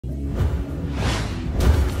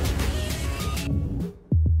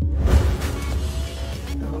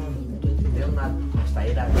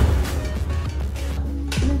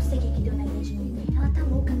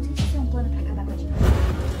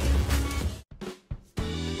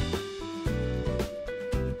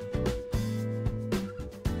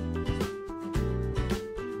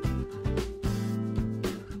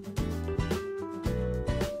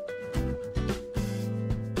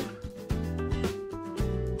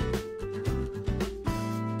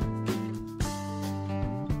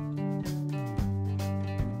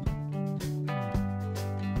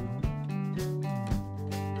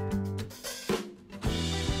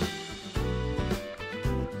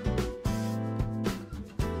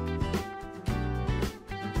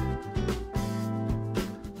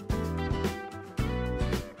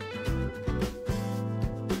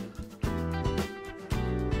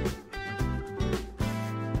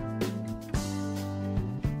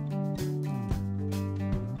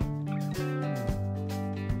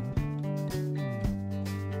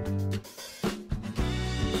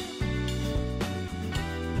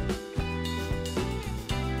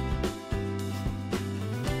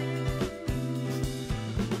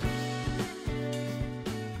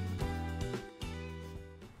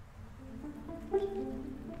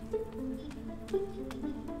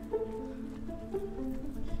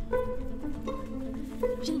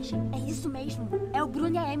Gente, é isso mesmo. É o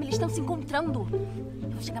Bruno e a Emily, eles estão se encontrando.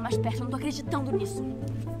 Eu vou chegar mais perto, eu não tô acreditando nisso.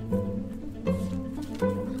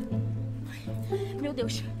 Meu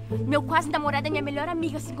Deus, meu quase namorado e minha melhor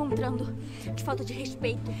amiga se encontrando. Que falta de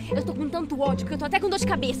respeito. Eu tô com tanto ódio que eu tô até com dor de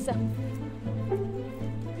cabeça.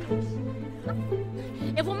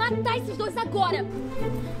 Eu vou matar esses dois agora.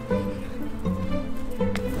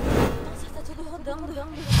 Nossa, tá tudo rodando.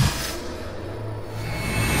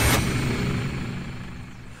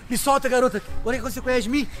 Me solta, garota. Olha que você conhece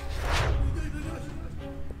Yasmin.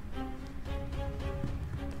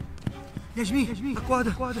 Yasmin, acorda.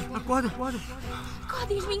 Acorda,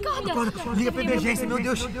 Yasmin, acorda. Liga pra emergência, meu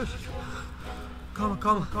Deus. Calma.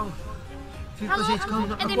 Fica com a gente,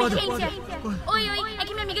 calma. É da emergência. Oi, é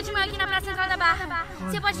que minha amiga desmaiou aqui na Praça Central da Barra.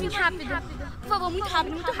 Você pode vir rápido? Por favor, muito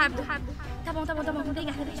rápido. Tá bom. Obrigada.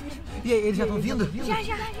 E aí, eles já estão vindo? Já.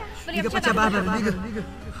 Liga pra tia Bárbara, liga.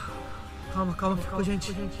 Calma, fica com a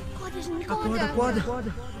gente. Acorda, Yasmin, Acorda.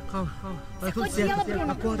 Calma. Vai tudo certo.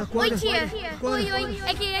 Acorda. Oi, tia. Oi.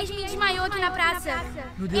 É que a Yasmin desmaiou aqui na praça.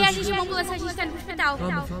 Meu Deus. E a gente é uma ambulância, a gente tá indo pro hospital.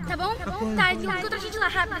 Vamos. Tá bom? Acorda. Tá, encontra a gente lá,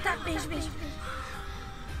 rápido, tá? Beijo.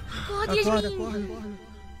 Acorda, Yasmin. Acorda.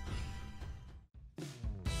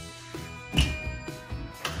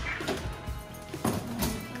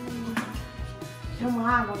 Quer uma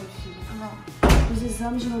água, meu filho? Os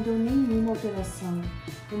exames não deu nenhuma alteração.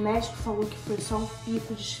 O médico falou que foi só um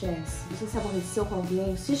pico de estresse. Você se aborreceu com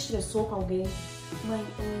alguém? Se estressou com alguém? Mãe,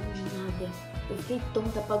 eu não lembro de nada. Eu fiquei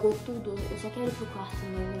tonta, apagou tudo. Eu só quero ir pro quarto,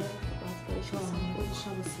 mãe. Melhor ir pro quarto, quero descansar. Vou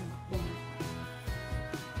deixar você. Vai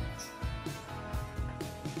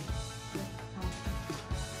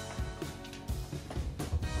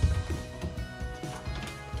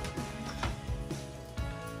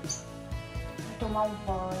tomar um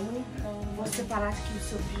banho. Vou separar aqui o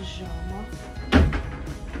seu pijama.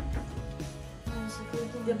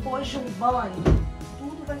 Depois de um banho,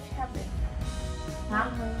 tudo vai ficar bem. Tá?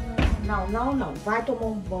 Não. Vai tomar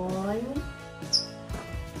um banho.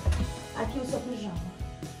 Aqui o seu pijama.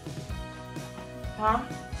 Tá?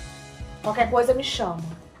 Qualquer coisa me chama.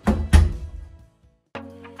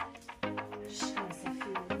 Descansa,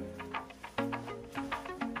 filho.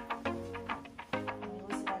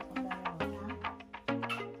 Você vai acordar agora, tá?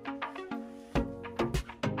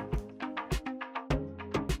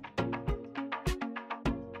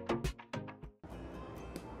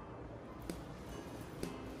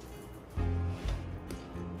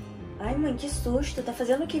 Ai, mãe, que susto. Tá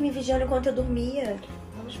fazendo o que me vigiando enquanto eu dormia?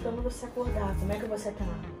 Tava esperando você acordar. Como é que você tá?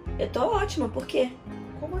 Eu tô ótima, por quê?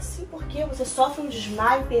 Como assim? Por quê? Você sofre um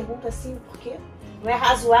desmaio e pergunta assim por quê? Não é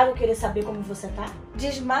razoável querer saber como você tá?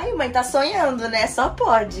 Desmaio, mãe? Tá sonhando, né? Só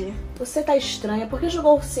pode. Você tá estranha. Por que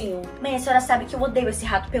jogou o ursinho? Mãe, a senhora sabe que eu odeio esse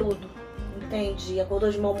rato peludo. Entendi.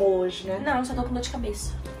 Acordou de mau humor hoje, né? Não, só tô com dor de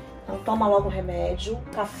cabeça. Então toma logo o remédio.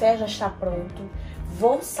 O café já está pronto.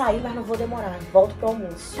 Vou sair, mas não vou demorar. Volto pro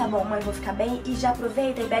almoço. Tá bom, mãe, vou ficar bem. E já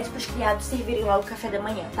aproveita e pede pros criados servirem logo o café da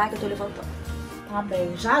manhã, tá? Que eu tô levantando. Tá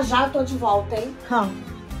bem. Já tô de volta, hein? Ai,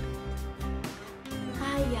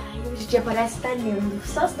 hoje o dia parece estar lindo.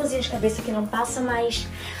 Só as dorzinhas de cabeça que não passa, mas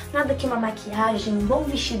nada que uma maquiagem, um bom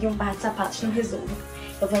vestido e um par de sapatos não resolvam.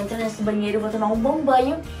 Eu vou entrar nesse banheiro, vou tomar um bom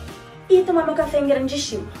banho e tomar meu café em grande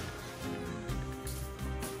estilo.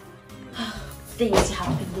 Odeio esse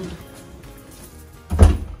rato peludo.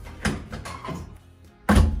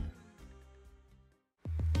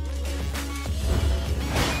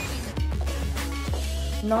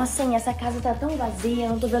 Nossa, hein, essa casa tá tão vazia,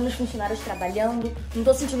 não tô vendo os funcionários trabalhando, não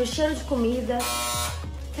tô sentindo cheiro de comida.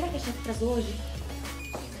 Será que a chefe atrasou hoje?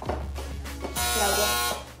 Pra alguém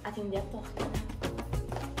atender a porta, né?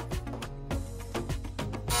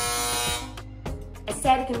 É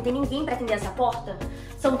sério que não tem ninguém pra atender essa porta?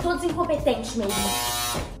 São todos incompetentes mesmo.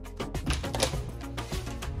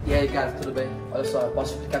 E aí, cara, tudo bem? Olha só, eu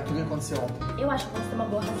posso explicar tudo o que aconteceu ontem. Eu acho que você tem uma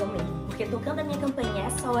boa razão mesmo, porque tocando a minha campainha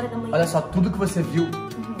essa hora da manhã... Olha só, tudo que você viu...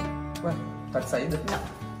 Ué, tá de saída? Não.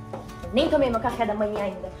 Nem tomei meu café da manhã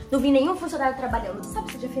ainda. Não vi nenhum funcionário trabalhando.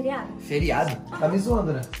 Sabe se hoje é feriado? Feriado? Tá me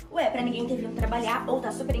zoando, né? Ué, pra ninguém ter vindo trabalhar, ou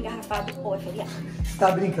tá super engarrafado, ou é feriado. Você tá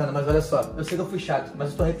brincando, mas olha só, eu sei que eu fui chato, mas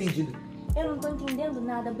eu tô arrependido. Eu não tô entendendo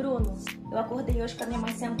nada, Bruno. Eu acordei hoje com a minha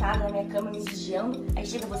mãe sentada na minha cama me vigiando. Aí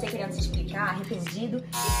chega você querendo se explicar, arrependido.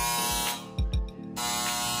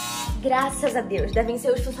 Graças a Deus, devem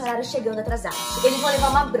ser os funcionários chegando atrasados. Eles vão levar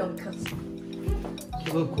uma bronca. Que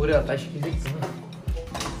loucura, ela tá esquisitando.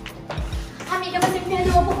 Amiga, você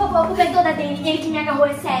perdoa, por favor, por perdoa da dele. Ele que me agarrou,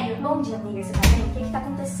 é sério. Bom dia, amiga, você tá bem? O que tá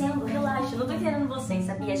acontecendo? Relaxa, eu não tô entendendo vocês,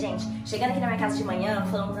 sabia, gente? Chegando aqui na minha casa de manhã,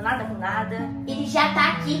 falando nada com nada. Ele já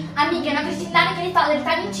tá aqui. Amiga, eu não acredito em nada que ele fala, ele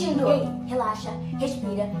tá mentindo. Ei, relaxa,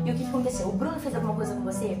 respira. E o que aconteceu? O Bruno fez alguma coisa com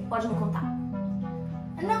você? Pode me contar.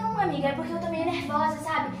 Não, amiga, é porque eu tô meio nervosa,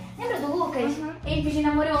 sabe? Lembra do Lucas? Ele pediu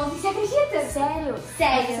namoro ontem, você acredita? Sério?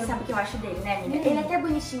 Sério. Você sabe o que eu acho dele, né, amiga? Ele é até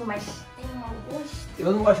bonitinho, mas tem um mau gosto.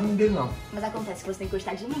 Eu não gosto muito dele, não. Mas acontece que você tem que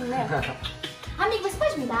gostar de mim, né? Amiga, você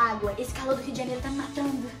pode me dar água? Esse calor do Rio de Janeiro tá me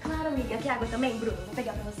matando. Claro, amiga. Quer água também, Bruno? Vou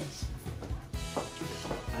pegar pra vocês.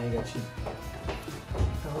 Aí, gatinho.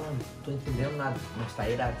 Não tô entendendo nada, mas tá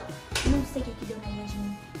irado. Não sei o que deu na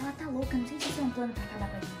Yasmin. Ela tá louca, não sei se isso é um plano pra acabar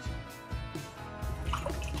com a gente.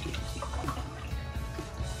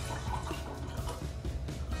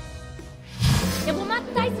 Eu vou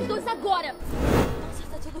matar esses dois agora! Nossa,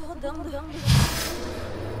 tá tudo rodando.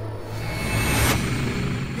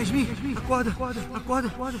 Yasmin, acorda. Acorda,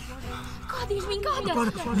 Yasmin,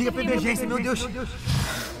 acorda! Liga pra emergência, meu Deus.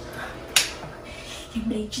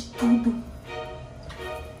 Lembrei de tudo.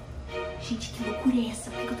 Gente, que loucura é essa?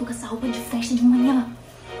 Por que eu tô com essa roupa de festa de manhã?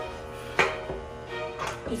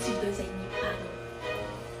 Esses dois aí me pagam.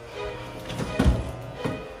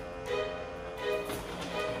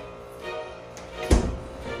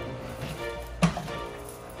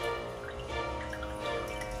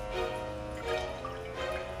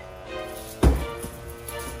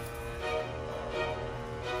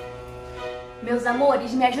 Meus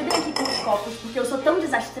amores, me ajudem aqui com os copos, porque eu sou tão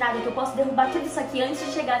desastrada que eu posso derrubar tudo isso aqui antes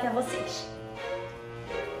de chegar até vocês.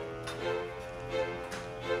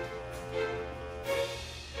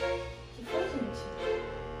 O que foi, gente?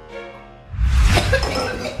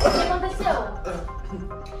 O que aconteceu?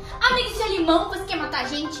 Amiga, isso é limão? Você quer matar a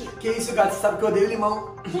gente? Que isso, gato? Você sabe que eu odeio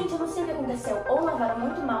limão. Gente, eu não sei o que aconteceu. Ou lavaram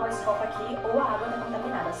muito mal esse copo aqui, ou a água tá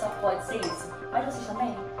contaminada. Só pode ser isso. Mas vocês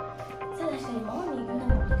também? Você acha que é limão, amiga? Não,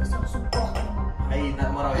 porque eu só suporto limão. Aí, na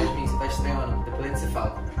moral, Yasmin, você tá estranhando. Depois a gente se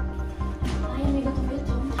fala. Ai, amiga, eu tô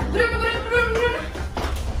medando. Bruno!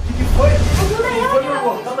 O que foi? Ajuda O que ela, foi, meu cara.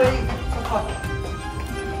 amor? Calma aí.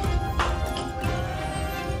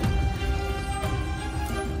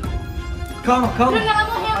 Calma. Bruno, ela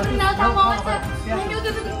morreu, Bruno, ela tá Calma, morta. vai, tudo certo. Ai, meu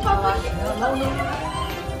Deus, eu tenho que falar.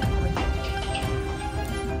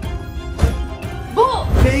 Burro!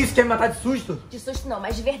 Que isso? Quer me matar de susto? De susto não,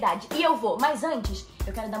 mas de verdade. E eu vou. Mas antes,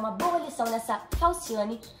 eu quero dar uma boa lição nessa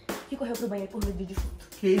falciane que correu pro banheiro por meu vídeo junto.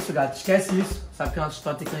 Que isso, gato? Esquece isso. Sabe que a nossa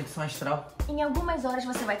história tem conexão astral. Em algumas horas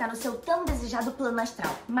você vai estar no seu tão desejado plano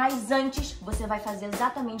astral. Mas antes, você vai fazer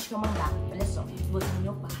exatamente o que eu mandar. Olha só, você no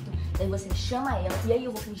meu quarto. Daí você chama ela. E aí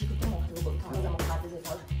eu vou fingir que eu tô morta. Eu vou botar umas almofadas e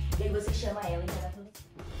tal. E aí você chama ela e vai dar tudo.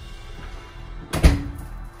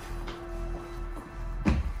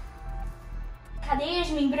 Cadê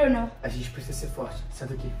Yasmin, Bruno? A gente precisa ser forte.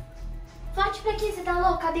 Senta aqui. Forte pra quê? Você tá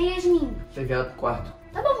louco? Cadê Yasmin? Levei ela pro quarto.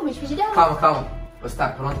 Tá bom, vou me despedir dela. Calma. Você tá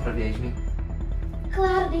pronta pra ver a Yasmin?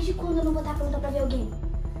 Claro, desde quando eu não vou estar pronta pra ver alguém?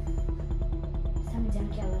 Você tá me dizendo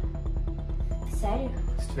que ela... Sério?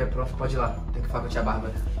 Se estiver pronto, pode ir lá. Tem que falar com a tia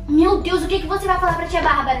Bárbara. Meu Deus, o que você vai falar pra tia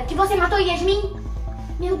Bárbara? Que você matou Yasmin?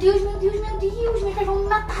 Meu Deus. Meus pais vão me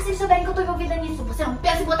matar se eles souberem que eu tô envolvida nisso. Você não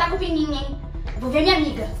pensa em botar a culpa em mim, hein? Vou ver minha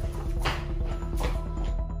amiga.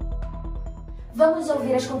 Vamos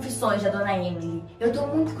ouvir as confissões da dona Emily. Eu tô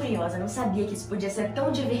muito curiosa, não sabia que isso podia ser tão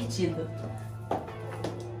divertido.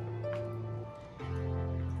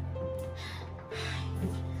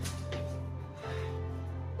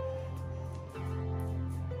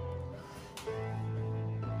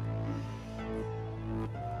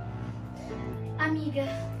 Amiga,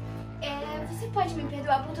 você pode me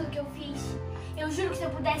perdoar por tudo que eu fiz? Eu juro que se eu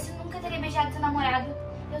pudesse, eu nunca teria beijado seu namorado.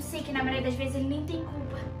 Eu sei que na maioria das vezes ele nem tem culpa.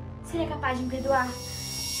 Seria capaz de me perdoar?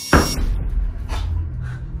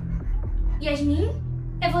 Yasmin?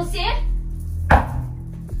 É você?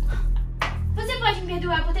 Você pode me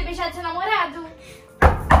perdoar por ter beijado seu namorado?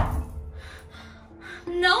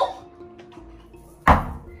 Não?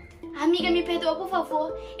 Amiga, me perdoa, por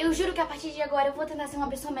favor. Eu juro que a partir de agora eu vou tentar ser uma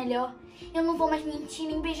pessoa melhor. Eu não vou mais mentir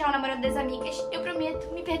nem beijar o namorado das amigas. Eu prometo.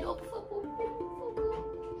 Me perdoa, por favor.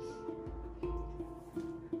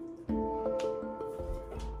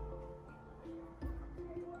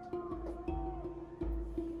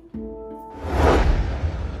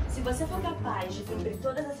 Se você for capaz de cumprir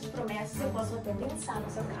todas essas promessas, eu posso até pensar no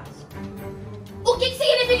seu caso. O que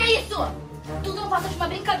significa isso? Tudo não passa de uma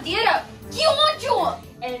brincadeira? Que ódio!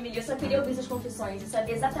 Amiga, eu só queria ouvir suas confissões e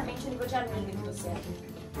saber exatamente o nível de amiga que você é.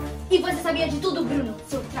 E você sabia de tudo, Bruno,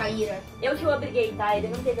 seu traíra. Eu que o obriguei, tá? Ele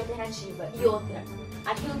não teve alternativa. E outra,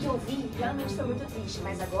 aquilo que eu vi realmente foi muito triste,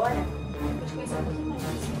 mas agora eu vou te conhecer um pouquinho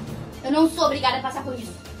mais. Eu não sou obrigada a passar por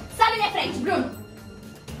isso. Sai da minha frente, Bruno.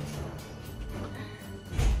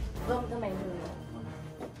 Vamos também, Bruno.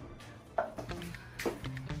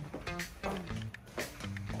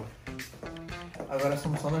 Agora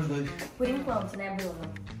somos só nós dois. Por enquanto, né, Bruno?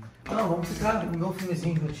 Não, vamos ficar, ver um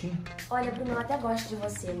filmezinho juntinho. Olha, Bruno, eu até gosto de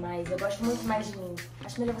você, mas eu gosto muito mais de mim.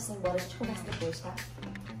 Acho melhor você ir embora, a gente conversa depois, tá?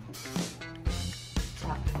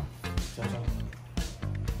 Tchau. Tchau, tchau.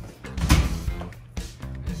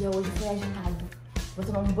 O dia hoje foi agitado. Vou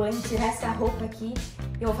tomar um banho, tirar essa roupa aqui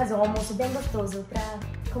e eu vou fazer um almoço bem gostoso pra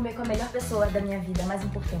comer com a melhor pessoa da minha vida, mais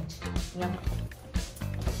importante, minha mãe.